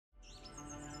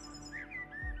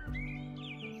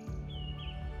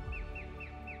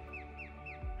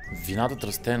Вината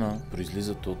Трастена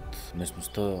произлизат от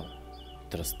местността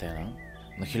Трастена.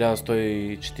 На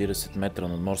 1140 метра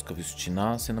надморска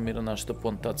височина се намира нашата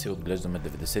плантация. Отглеждаме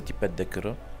 95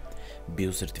 декара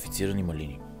биосертифицирани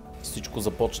малини. Всичко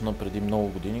започна преди много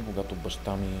години, когато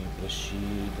баща ми реши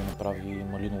да направи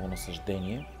малиново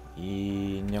насаждение.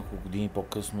 И няколко години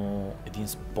по-късно един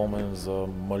спомен за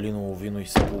малиново вино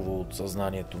изплува от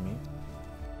съзнанието ми.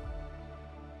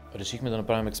 Решихме да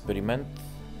направим експеримент,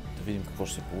 да видим какво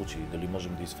ще се получи, дали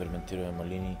можем да изферментираме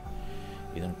малини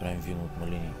и да направим вино от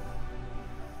малини.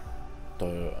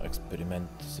 Този експеримент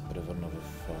се превърна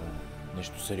в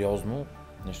нещо сериозно,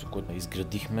 нещо, което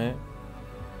изградихме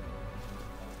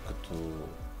като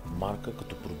марка,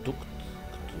 като продукт,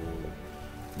 като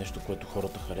нещо, което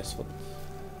хората харесват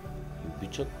и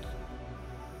обичат.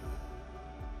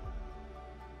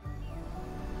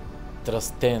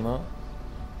 Трастена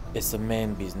е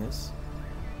семейен бизнес.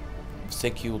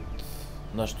 Всеки от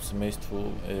нашето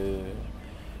семейство е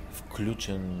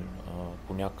включен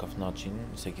по някакъв начин.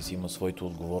 Всеки си има своите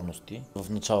отговорности. В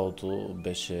началото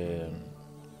беше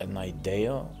една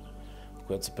идея,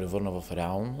 която се превърна в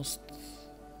реалност.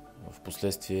 В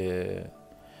последствие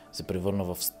се превърна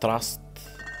в страст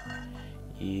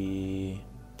и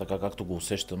така както го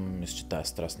усещам, мисля, че тая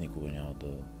страст никога няма да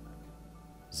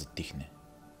затихне.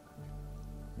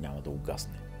 Няма да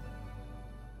угасне.